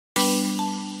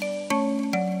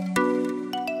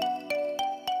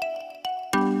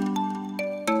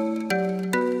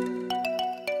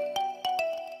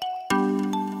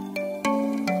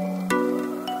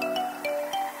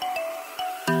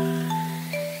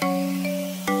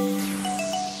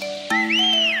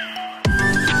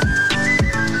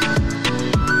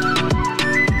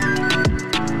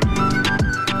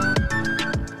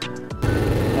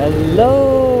Hello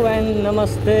and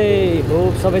नमस्ते,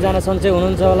 hope सबैजना सन्चै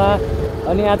हुनुहुन्छ होला।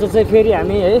 अनि आज चाहिँ फेरि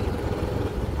हामी है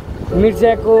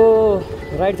मिर्चियाको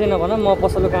राइड चाहिँ नभन म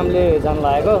पसलको कामले जान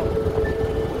लागेको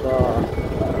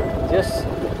जस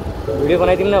भिडियो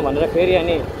बनाइदिउँ न भनेर फेरि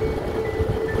अनि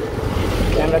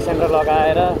क्यामेरा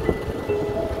लगाएर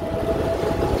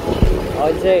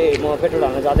अहिले चाहिँ म पेट्रोल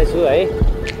हाल्न जाँदैछु है।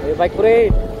 यो बाइक पुरै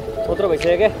थोत्रो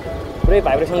भइसक्यो क्या, पुरै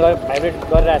भाइब्रेट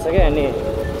गरिरहेछ क्या, अनि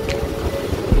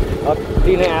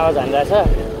अति नै आवाज हानिरहेछ।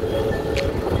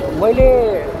 मैले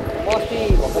अस्ति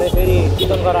भर्खरै फेरि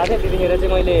चितवन गएको थिएँ, त्यतिखेर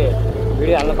चाहिँ मैले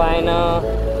भिडियो हाल्न पाएन।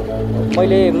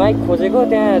 मैले माइक खोजेको,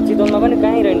 त्यहाँ चितवनमा पनि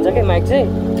कहीँ रहन्छ क्या माइक चाहिँ,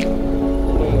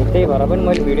 अनि त्यही भएर पनि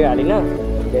मैले भिडियो हालिनँ।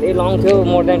 धेरै लङ थियो,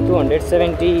 मोर देन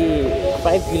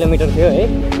 275 किलोमिटर थियो है।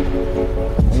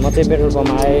 म चाहिँ पेट्रोल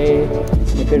पम्प आएँ,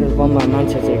 पेट्रोल पम्पमा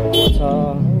मान्छे चाहिँ को छ,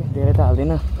 धेरै त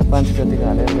हाल्दिनँ, 500 जतिको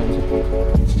हालेर जान्छु।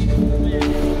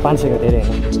 500को धेरै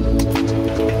होइन।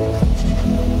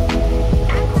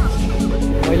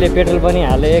 मैले पेट्रोल पनि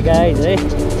हालेँ गाइज है,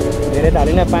 धेरै त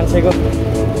हालिनँ, 500को।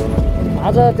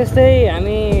 आज त्यस्तै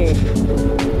हामी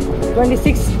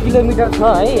 26 किलोमिटर छ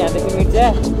है यहाँदेखि मिर्चिया।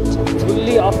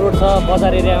 फुल्ली अफरोड छ,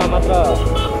 बजार एरियामा मात्र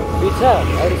बिच छ,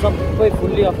 अरू सबै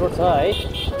फुल्ली अफरोड छ है।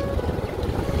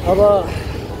 अब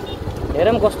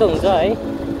हेरौँ कस्तो हुन्छ है,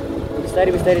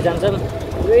 बिस्तारै जान्छौँ।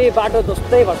 यही बाटो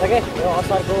जस्तै भन्छ क्या, यो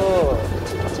असारको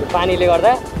पानीले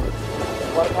गर्दा।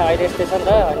 बर्खा अहिले यस्तै छ नि त,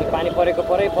 अनि पानी परेको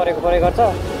गर्छ,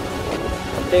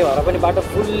 त्यही भएर पनि बाटो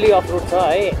फुल्ली अफरोड छ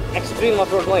है, एक्सट्रिम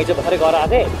अफरोड। म हिजो भर्खरै गएर आएको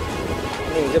थिएँ,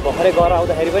 अनि हिजो भर्खरै गएर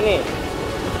आउँदाखेरि पनि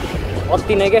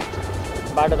अति नै क्या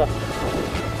बाटो त।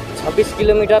 26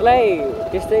 किलोमिटरलाई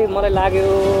त्यस्तै मलाई लाग्यो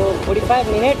 45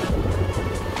 मिनट,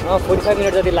 45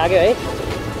 मिनट जति लाग्यो है।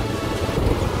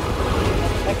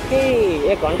 ठ्याक्कै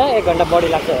 1 घन्टा बढी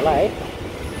लाग्छ होला है।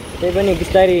 त्यही पनि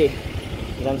बिस्तारै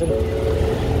जान्छु।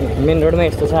 मेन रोडमा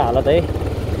यस्तो छ हालत है,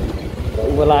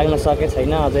 उँभो लाग्न सके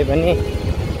छैन अझै पनि।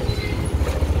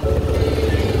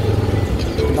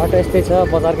 बाटो यस्तै छ,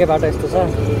 बजारकै बाटो यस्तो छ।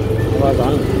 अब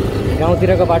झन्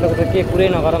गाउँतिरको बाटोको त के कुरै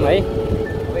नगरौँ है।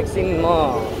 एकछिन म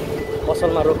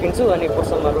पसलमा रोकिन्छु, अनि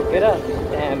पसलमा रोकेर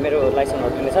त्यहाँ मेरो लाइसेन्स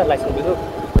हटिनेछ, लाइसेन्स दिनु।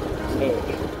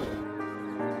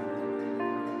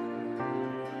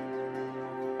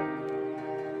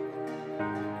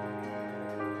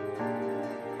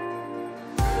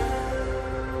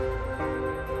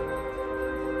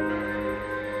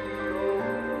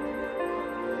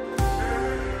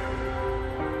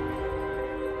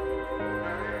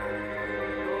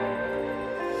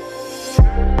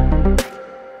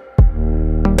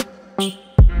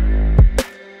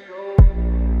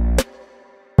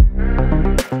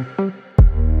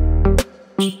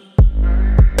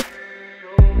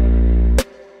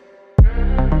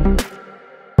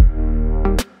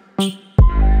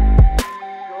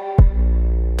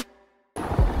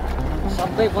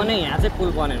 सबै बने, यहाँ चाहिँ पुल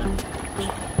बनेन।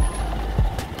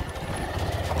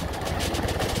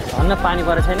 धन्न पानी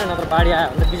परेको छैन, नत्र बाढी आयो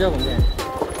भने त बिजोग हुन्छ।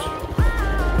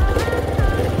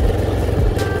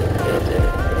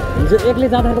 हिजो एक्लै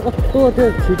जाँदाखेरि कस्तो त्यो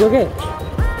छिटो के,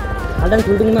 खाल्टाङ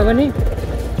खुल्टुङमा पनि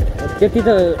त्यति त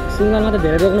सिङ्गलमा त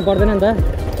धेरै रोक्नु पर्दैन नि त।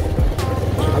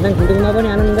 खाल्टाङ खुल्टुङमा पनि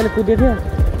आनन्दले कुद्यो थियो।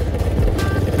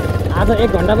 आज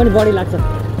 1 घन्टा पनि बढी लाग्छ।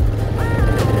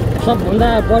 सबभन्दा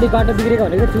बढी बाटो बिग्रेको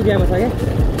भनेको चुरियामा छ क्या,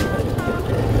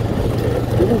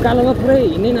 उकालोमा पुरै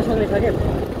हिँड्नै नसक्ने छ क्या।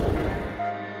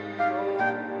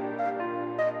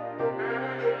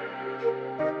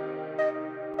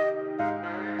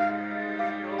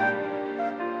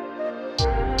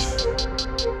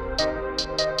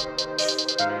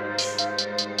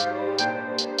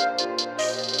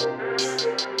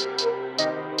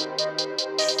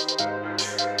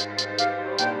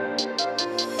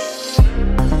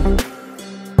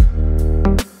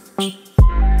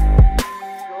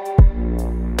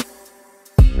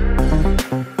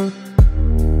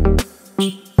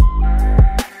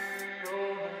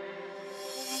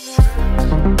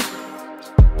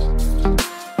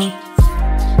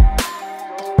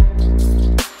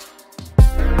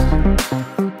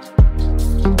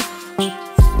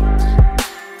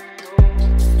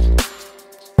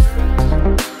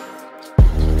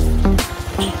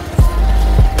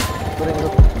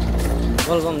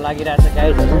 बल्बम लागिरहेछ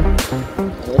गाइजहरू,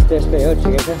 यस्तै हो,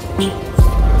 ठिकै छ।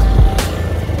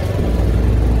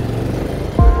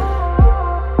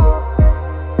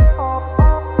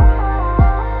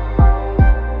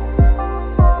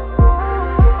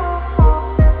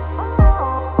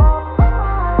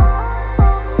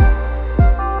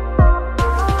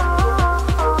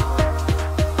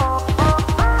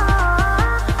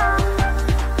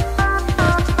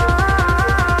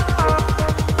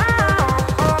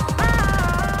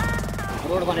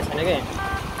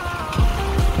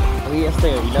 यस्तै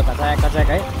हो हिलो कचाक कचाक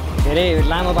है। धेरै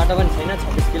लामो बाटो पनि छैन,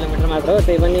 26 किलोमिटर मात्र हो,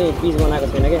 त्यही पनि पिच बनाएको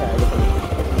छैन क्या अहिलेसम्म।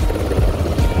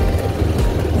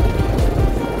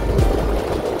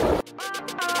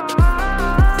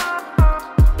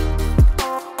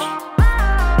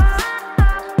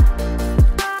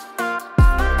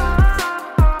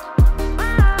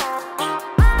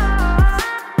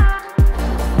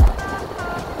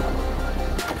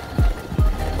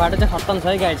 बाटो चाहिँ खत्तम छ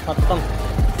है गाइज, खत्तम।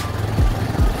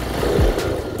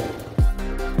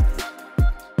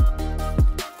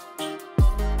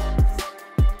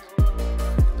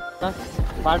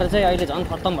 बाटो चाहिँ अहिले झन्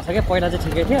खत्तम भएछ क्या, पहिला चाहिँ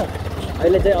ठिकै थियो,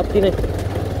 अहिले चाहिँ अति नै।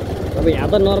 अब यहाँ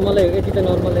त नर्मलै हो, यति त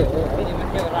नर्मलै हो है, यसमा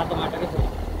के रातो माटोकै छ,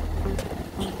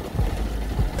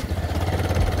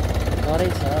 डरै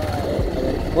छ।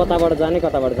 कताबाट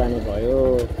जाने भयो,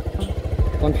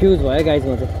 कन्फ्युज भयो गाइज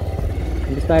म चाहिँ।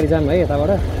 बिस्तारै जाम है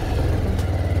यताबाट,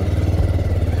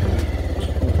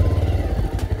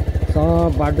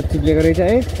 सब बाटो चिप्लेको रहेछ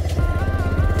है।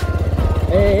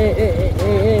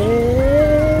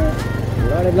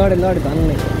 लडे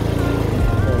भन्ने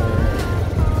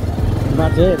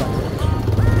बाटो है।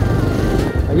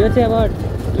 यो चाहिँ अब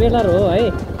ट्रेलर हो है,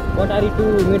 कटारी टु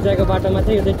मिर्चाको बाटोमा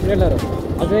चाहिँ यो चाहिँ ट्रेलर हो,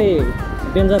 अझै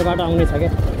डेन्जर बाटो आउने छ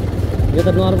क्या। यो त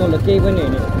नर्मल हो, केही पनि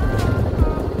होइन।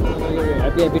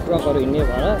 हेभी ट्रकहरू हिँड्ने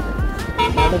भएर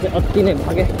बाटो चाहिँ अति नै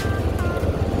भागे।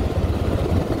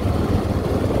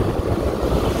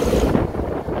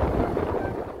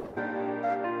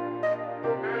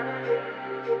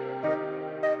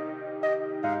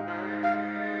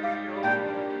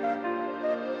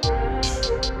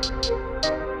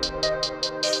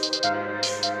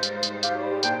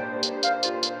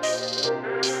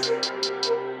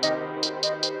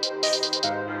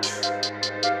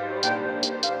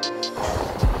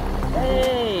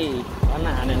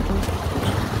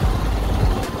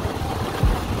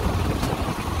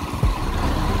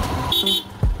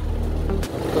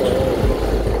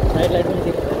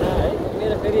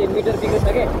 मिटर बिग्रेछ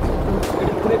क्या,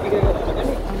 मिटर पुरै बिग्रेको भएर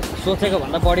पनि सोचेको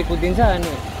भन्दा बढी कुदिन्छ।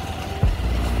 अनि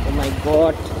ओ माई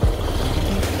गड,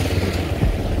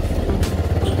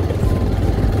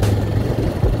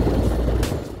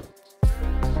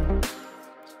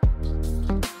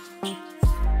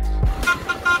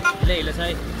 हिलो छ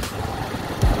है,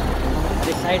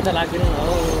 त्यो साइड त लाग्दैन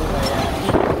हो।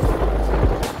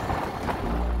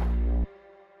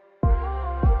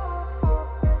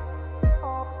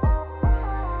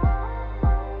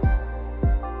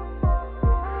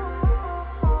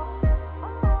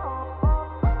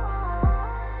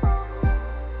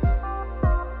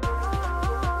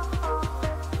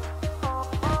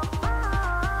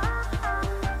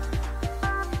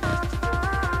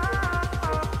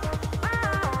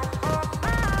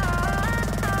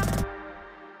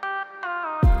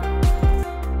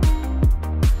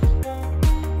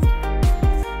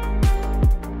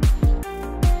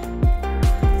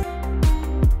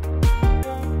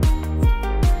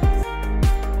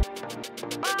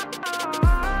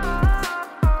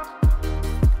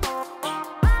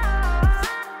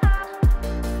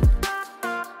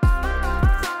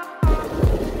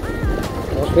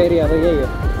 फेरि अब यही हो,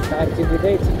 टायर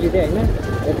चिप्लिँदै होइन,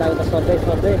 यताउता सर्दै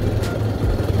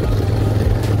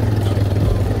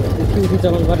उठी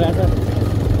चलाउनु परिरहेछ।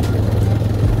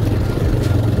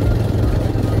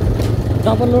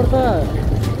 डबल लोड त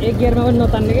एक गियरमा पनि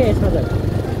नतान्ने क्या यसमा चाहिँ।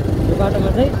 यो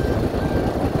बाटोमा चाहिँ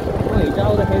म हिजो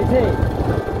आउँदाखेरि चाहिँ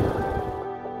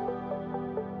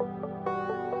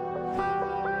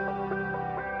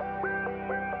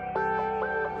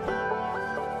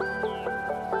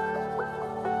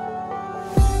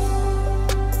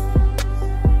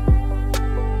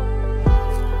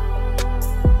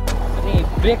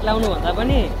ब्रेक लाउनु भन्दा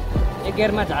पनि एक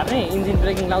गियरमा झार्ने, इन्जिन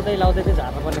ब्रेकिङ लाउँदै चाहिँ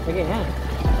झार्नु पर्ने थियो कि यहाँ।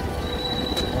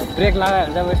 ब्रेक लगायो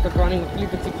भने चाहिँ अब यस्तो टर्निङ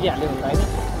क्लिप चिप्लिहाल्यो हुन्छ होइन,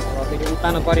 अब फेरि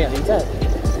उतानो परिहालिन्छ।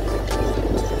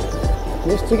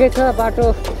 यस ठिकै छ बाटो,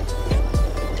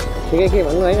 ठिकै के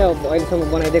भन्नु होइन, अब अहिलेसम्म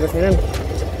बनाइदिएको छैनन्।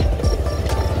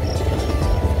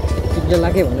 चिप्ले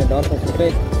लाग्यो भन्ने डर छ, छुट्टै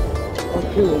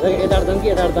कन्फ्युज हुन्छ कि यताबाट जाऊँ कि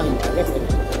यताबाट जाऊँ भयो क्या। फेरि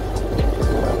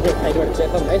आफ्नै साइडबाट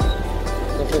चेकअप है,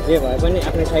 जस्तो जे भए पनि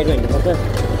आफ्नै साइडमा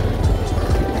हिँड्नुपर्छ।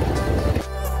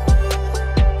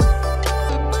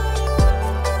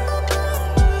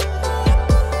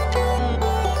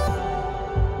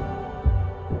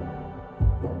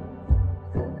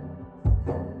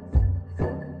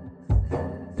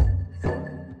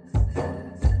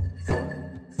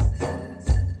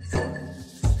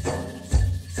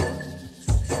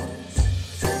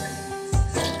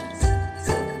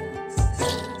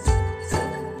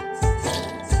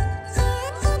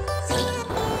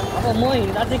 म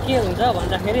हिँड्दा चाहिँ के हुन्छ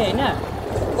भन्दाखेरि होइन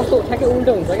कस्तो ठ्याक्कै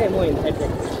उल्टो हुन्छ क्या म हिँड्दाखेरि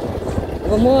चाहिँ।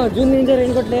 अब म जुन दिन चाहिँ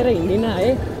रेनकोट लिएर हिँड्दिनँ है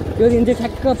त्यो दिन चाहिँ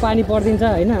ठ्याक्क पानी परिदिन्छ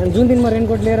होइन। जुन दिन म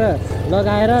रेनकोट लिएर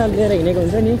लगाएर हिँडेको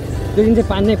हुन्छ नि त्यो दिन चाहिँ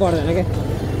पानी नै पर्दैन क्या।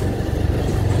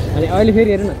 अनि अहिले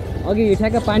फेरि हेर्नु न अघि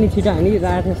ठ्याक्क पानी छिटो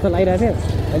हानिरहेको थियो जस्तो लागिरहेको थियो।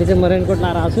 अहिले चाहिँ म रेनकोट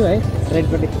लाएर आएको छु है।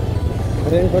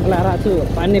 रेनकोट लाएर आएको छु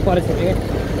पानी नै परेको छैन क्या।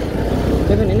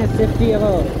 त्यही पनि होइन सेफ्टी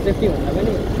भन्दा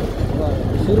पनि अब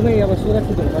सुरुमै अब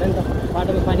सुरक्षित हुनु पऱ्यो नि त।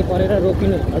 बाटोमा पानी परेर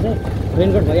रोकिनु भन्दा चाहिँ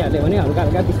रेनकोट भइहाल्यो भने हल्का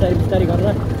हल्का बिस्तारै गरेर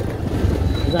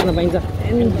जान पाइन्छ।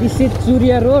 And this is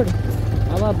Churiya road.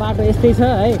 अब बाटो यस्तै छ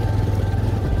है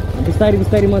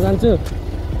बिस्तारै म जान्छु।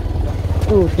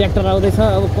 ट्र्याक्टर आउँदैछ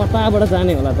अब कताबाट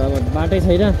जाने होला त अब बाटै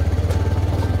छैन।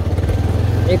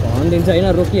 एक हर्न दिन्छ होइन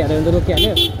रोकिहाल्यो भने त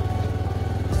रोकिहाल्यो।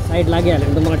 साइड लागिहाल्यो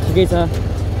भने त मलाई ठिकै छ।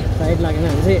 साइड लागेन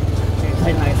भने चाहिँ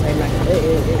साइड लाग्यो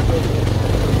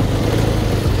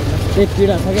त्यही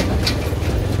पीडा छ क्या।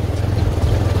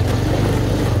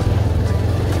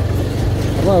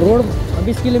 अब रोड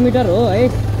 20 किलोमिटर हो है।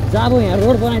 जब अब यहाँ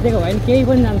रोड बनाइदिएको भयो भने केही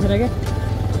पनि जान्थेन क्या।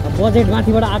 अब बजेट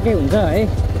माथिबाट आएकै हुन्छ है।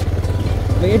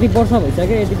 अब यति वर्ष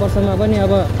भइसक्यो यति वर्षमा पनि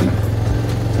अब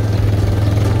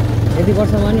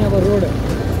रोड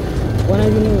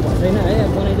बनाइदिनु भएको छैन है।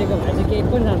 बनाइदिएको भए चाहिँ केही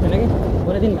पनि जान्थेन कि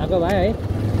बनाइदिनु भएको भए है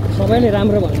सबैले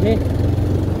राम्रो भन्थे।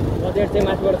 बजेट चाहिँ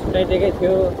माथिबाट छुट्याइदिएकै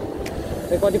थियो।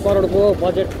 कति करोडको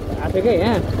बजेट आएको थियो कि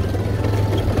यहाँ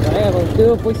है। अब त्यो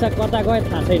पैसा कता गयो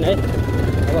थाहा छैन है।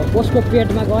 अब कसको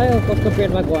पेटमा गयो कसको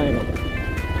पेटमा गएन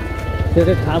त्यो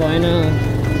चाहिँ थाहा भएन।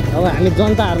 अब हामी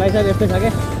जनताहरूलाई चाहिँ यस्तै छ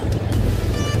क्या।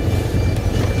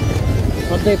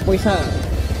 सधैँ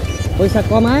पैसा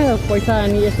कमायो पैसा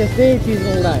अनि यस्तै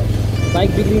चिजमा उडायो। बाइक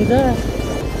बिग्रिन्छ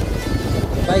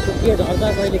बाइकको के झर्छ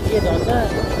कहिले के झर्छ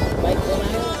बाइक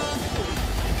बनायो।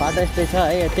 बाटो यस्तै छ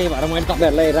है। त्यही भएर मैले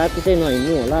तपाईँहरूलाई राति चाहिँ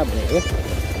नहिँड्नु होला भनेको।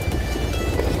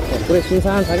 पुरै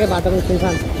सुनसान छ क्या बाटो पनि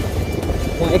सुनसान।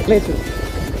 म एक्लै छु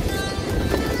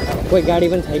कोही गाडी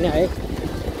पनि छैन है।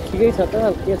 ठिकै छ त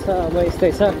के छ अब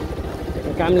यस्तै छ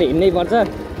कामले हिँड्नै पर्छ।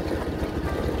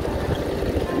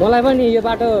 मलाई पनि यो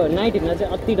बाटो नाइट हिँड्न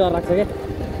चाहिँ अति डर लाग्छ क्या।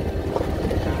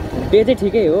 डे चाहिँ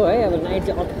ठिकै हो है। अब नाइट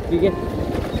चाहिँ अति के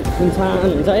सुनसान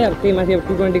हुन्छ है। अब त्यही माथि अब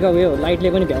 220 को उयो लाइटले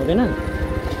पनि भ्याउँदैन।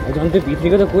 झन् त्यो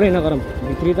भित्रीको त कुरै नगरौँ।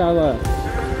 भित्री त अब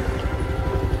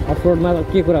अफरोडमा त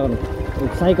के कुरा गर्नु।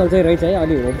 साइकल चाहिँ रहेछ है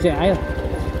अलि होप चाहिँ आयो।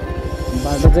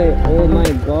 बाटो चाहिँ ओ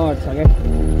माई गड छ क्या।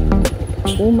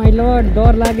 ओ माई लर्ड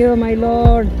डर लाग्यो माई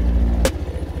लर्ड।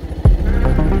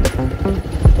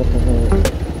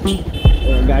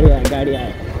 गाडी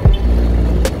आयो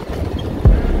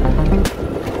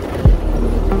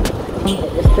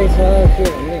यस्तै छ के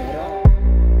भन्ने।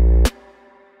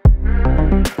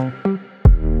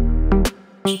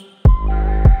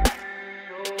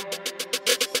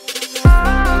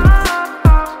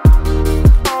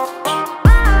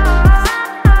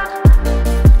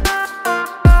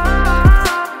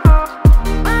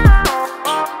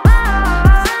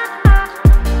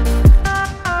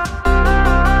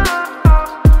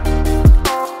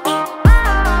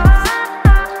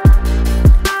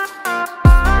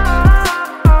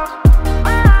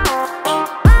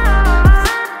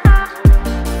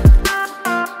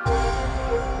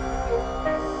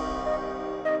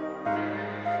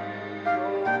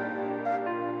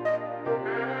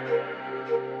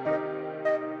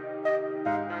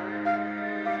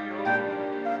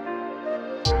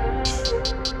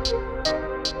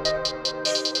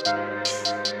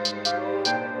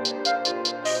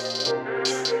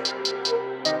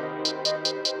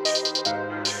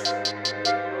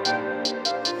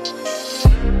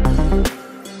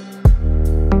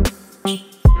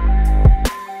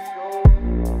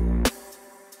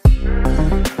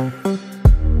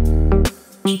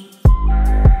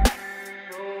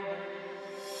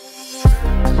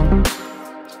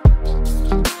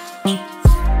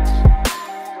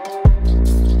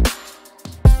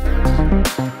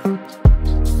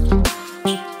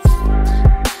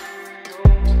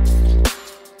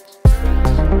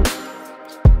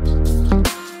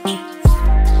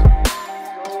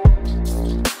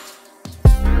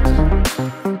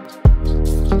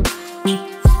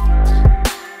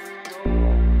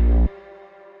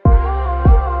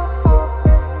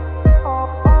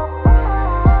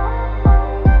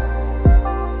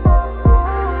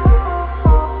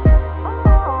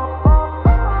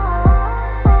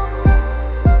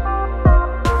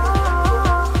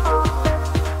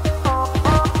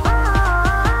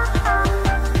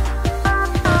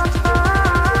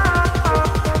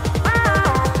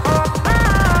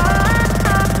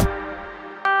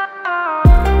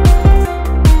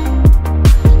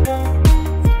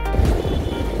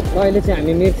 अहिले चाहिँ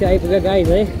हामी मिर्ची आइपुग्यो गाइज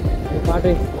है। बाटो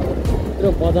यत्रो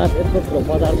बजार, यत्रो ठुलो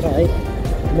बजार छ है।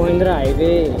 महेन्द्र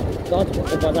हाइवे टच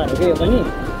भएको बजार हो कि यो पनि,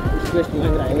 east west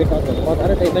Mahendra highway touch भएको बजार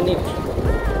हो। त्यही पनि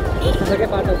यस्तो छ क्या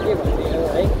बाटो, के भन्ने हो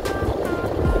है,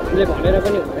 उसले भनेर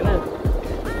पनि हुँदैन।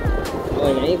 अब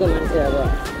यहीँको मान्छे अब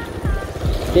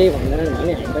केही भन्दैनन्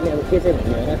भने हामी पनि अब के चाहिँ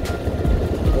भन्ने हो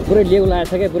र। पुरै लेउ लागेको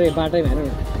छ क्या, पुरै बाटोमा हेर्नु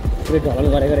न, पुरै ढलन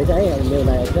गरेको रहेछ है। अब लेउ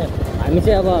लागेको छ। हामी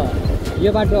चाहिँ अब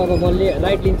यो बाटो अब म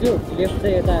राइट लिन्छु, लेफ्ट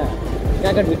चाहिँ यता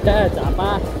काकटभिट्टा, झापा,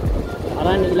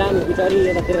 धरान, इलाम, किचरी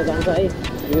यतातिर जान्छ है।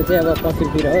 यो चाहिँ अब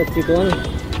पश्चिमतिर हो, चितवन,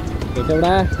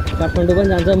 हेटौडा, काठमाडौँ पनि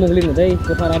जान्छ, मुगलिन हुँदै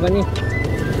पोखरा पनि।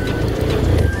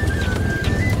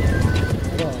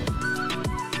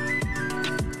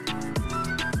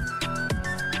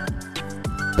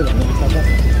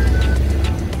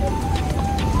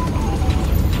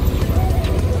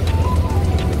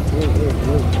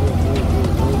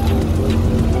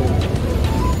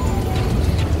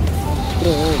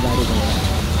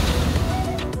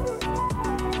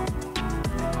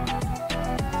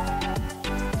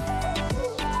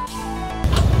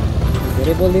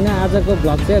 धेरै बोल्दिनँ। आजको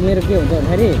भ्लग चाहिँ मेरो के हुन्छ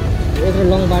भन्दाखेरि यत्रो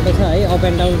लङ बाटो छ है, अप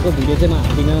एन्ड डाउनको भिडियो चाहिँ म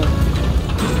हाल्दिनँ।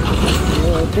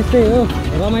 त्यस्तै हो,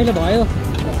 रमाइलो भयो।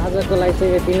 आजको लागि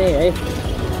चाहिँ यति नै है।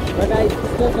 र गाइस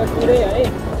यस्तो छ पुरै है।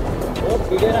 होप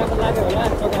भिडियो राम्रो लाग्यो होला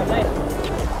तपाईँहरूलाई।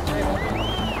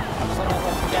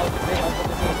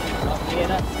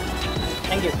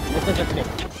 Thank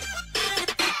you.